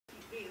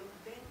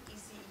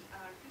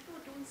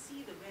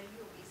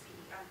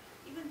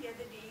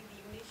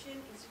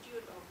Asian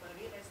Institute of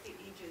Real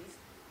Estate Agents,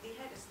 they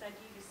had a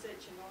study,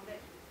 research and all that.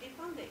 They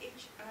found that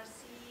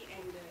HRC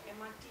and the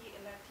MRT,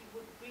 LRT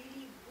would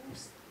really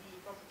boost the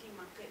property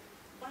market,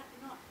 but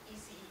not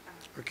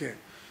ECER. Okay.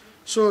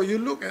 So you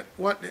look at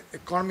what the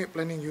Economic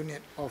Planning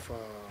Unit of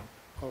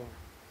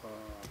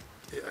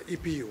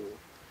EPU.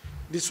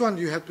 This one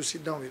you have to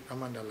sit down with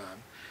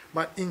Amandalan.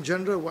 But in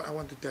general, what I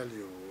want to tell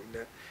you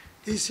that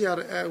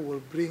ECRL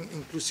will bring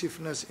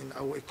inclusiveness in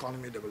our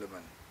economic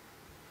development.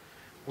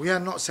 We are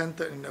not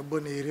centered in the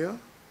urban area.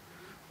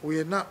 We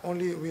are not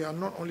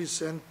only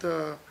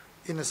centered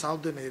in the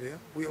southern area.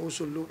 We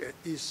also look at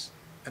east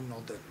and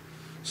northern.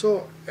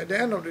 So at the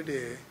end of the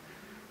day,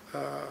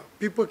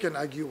 people can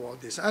argue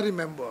about this. I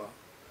remember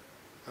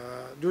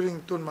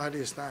during Tun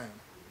Mahathir's time,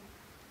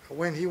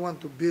 when he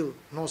wanted to build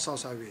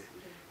North-South Highway,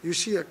 you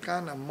see a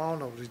kind of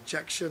amount of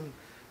rejection,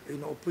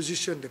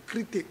 opposition, the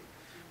critic.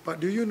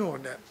 But do you know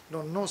that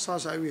the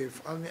North-South Highway,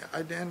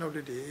 at the end of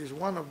the day, is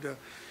one of the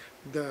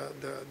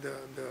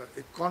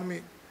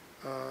economic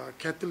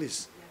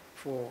catalysts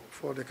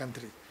for the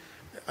country.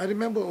 I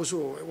remember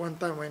also at one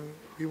time when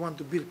we want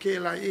to build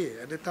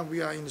KLIA, at the time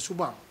we are in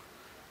Subang.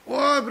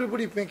 Oh,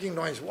 everybody making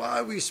noise.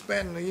 Why we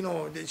spend,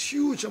 this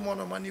huge amount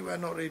of money, we are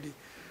not ready.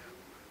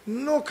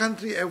 No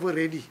country ever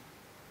ready.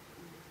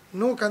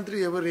 No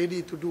country ever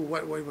ready to do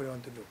what we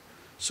want to do.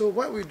 So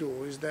what we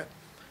do is that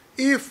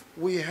if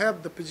we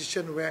have the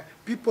position where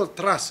people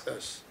trust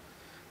us,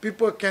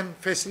 people can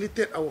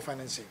facilitate our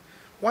financing.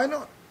 Why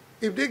not?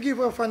 If they give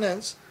us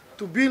finance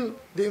to build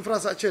the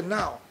infrastructure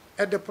now,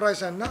 at the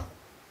price and now,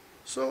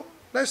 so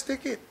let's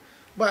take it.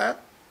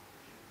 But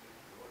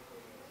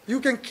you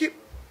can keep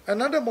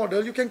another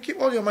model, you can keep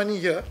all your money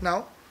here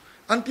now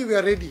until we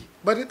are ready.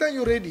 By the time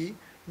you're ready,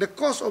 the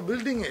cost of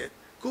building it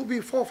could be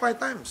 4 or 5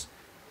 times.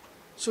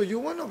 So you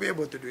will not be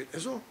able to do it.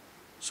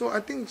 So I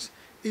think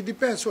it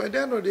depends. So at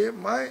the end of the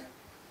day,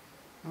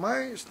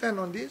 my stand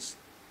on this,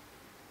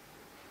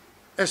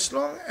 as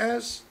long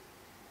as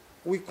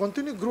we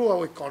continue to grow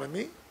our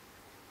economy,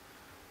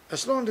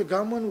 as long as the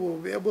government will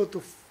be able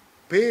to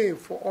pay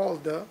for all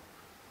the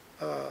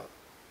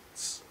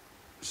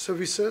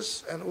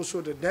services and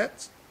also the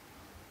debts,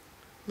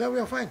 then we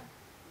are fine.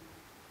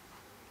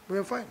 We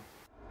are fine.